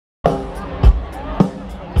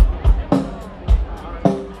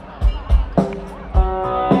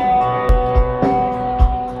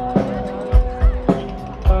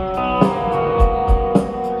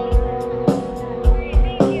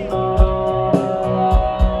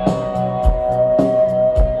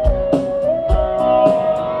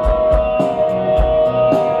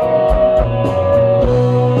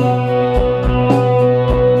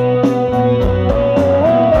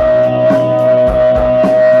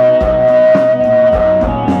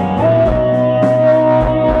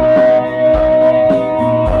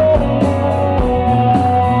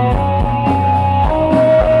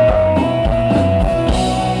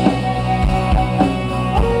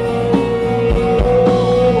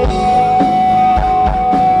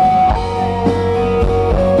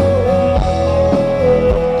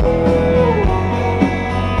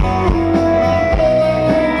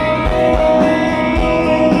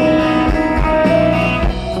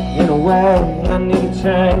way. I need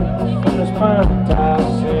change from this burnt out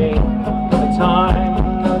scene. The time,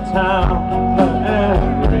 the town, the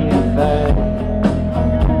everything.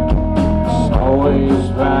 It's always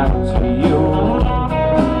back to you.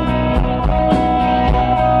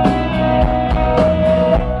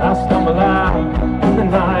 I stumble out in the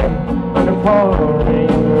night under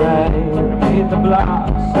pouring rain. I beat the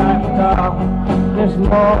blocks at the door. There's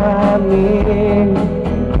more I need.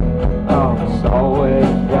 Oh, it's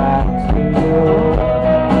always back to you.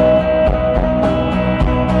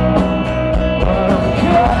 But I'm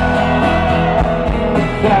good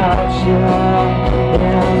without you,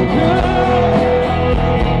 and I'm good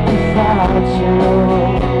without you.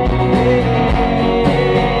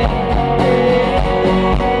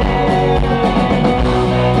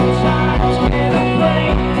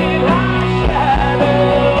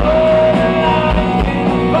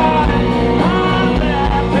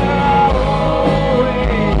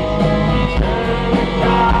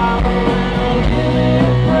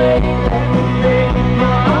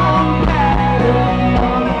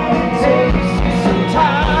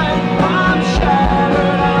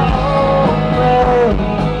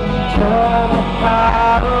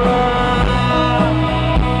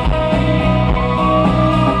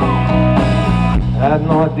 Had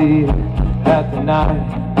no idea that the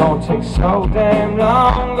night don't take so damn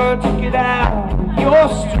long. I took it out your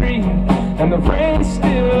street and the rain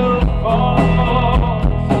still falls.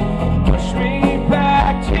 Push me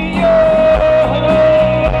back to you.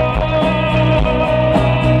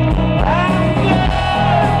 I'm good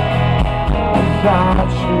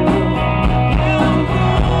without you. I'm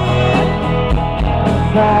good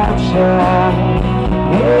without you.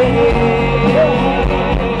 Yeah.